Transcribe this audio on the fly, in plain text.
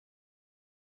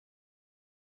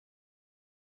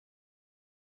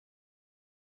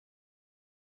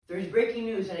There's breaking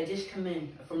news that had just come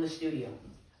in from the studio.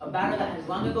 A battle that has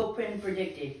long ago been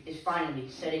predicted is finally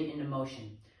setting into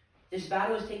motion. This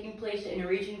battle is taking place in a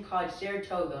region called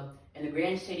Saratoga in the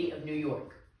grand city of New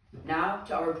York. Now,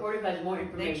 to our reporter who has more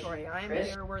information. Thanks, Jorge. I am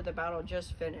here where the battle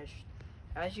just finished.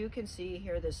 As you can see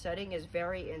here, the setting is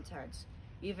very intense.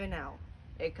 Even now,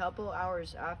 a couple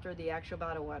hours after the actual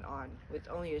battle went on, with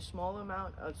only a small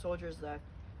amount of soldiers left,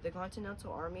 the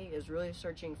Continental Army is really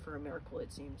searching for a miracle,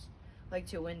 it seems, like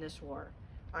to win this war.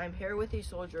 I am here with a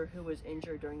soldier who was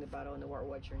injured during the battle in the war.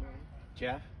 What's your name?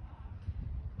 Jeff?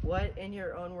 What, in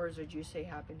your own words, would you say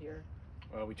happened here?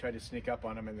 Well, we tried to sneak up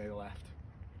on them and they left.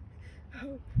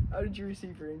 How did you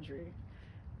receive your injury?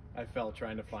 I fell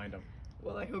trying to find them.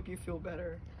 Well, I hope you feel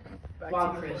better. Back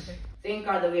Wow, to you, Chris. Jorge. Thank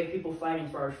God that we have people fighting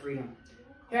for our freedom.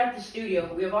 Here at the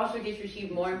studio, we have also just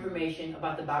received more information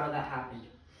about the battle that happened.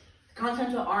 The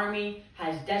Continental Army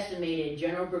has decimated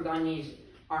General Burgoyne's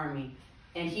army,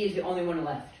 and he is the only one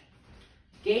left.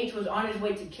 Gage was on his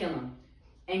way to kill him,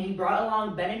 and he brought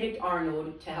along Benedict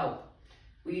Arnold to help.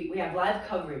 We have live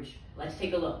coverage. Let's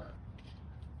take a look.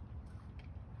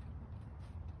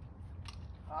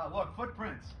 Look,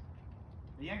 footprints.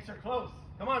 The Yanks are close.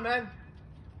 Come on, men.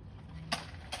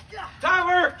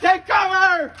 Cover! Take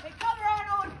cover! Take cover,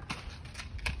 Arnold!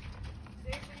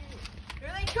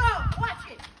 Here they come!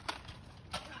 Watch it!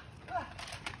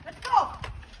 Let's go!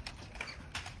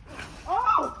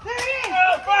 Oh! There it is!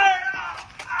 Oh, fire!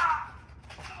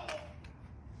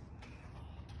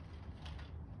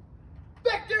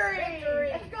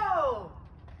 Victory! Let's go!